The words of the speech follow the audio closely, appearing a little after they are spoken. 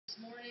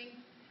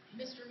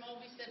Mr.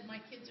 Mulvey said,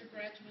 my kids are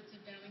graduates of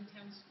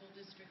Downingtown School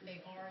District.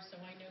 They are, so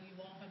I know you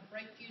all have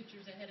bright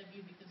futures ahead of you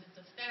because it's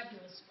a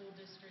fabulous school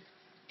district,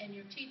 and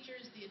your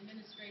teachers, the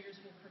administrators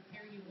will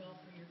prepare you well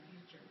for your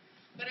future.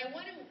 But I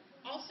want to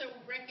also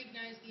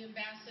recognize the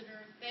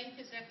ambassador, thank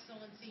His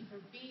Excellency for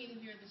being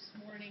here this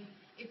morning.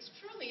 It's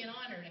truly an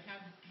honor to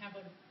have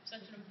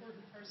such an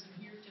important person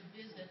here to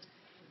visit,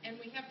 and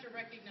we have to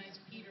recognize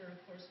Peter, of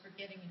course, for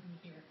getting him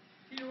here.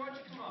 Peter, why don't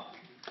you come up?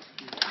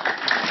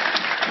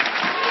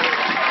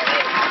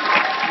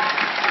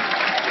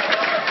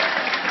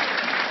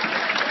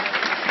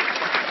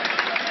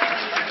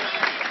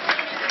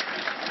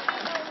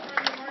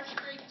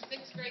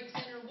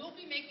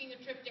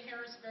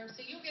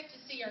 So you'll get to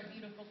see our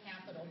beautiful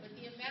capital, but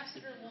the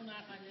ambassador will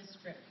not on this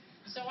trip.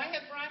 So I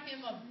have brought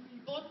him a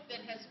book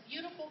that has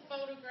beautiful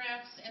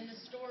photographs and the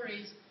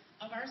stories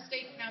of our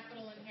state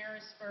capital in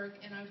Harrisburg,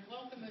 and I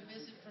welcome a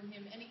visit from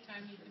him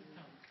anytime you can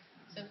come.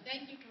 So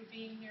thank you for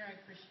being here. I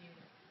appreciate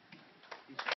it.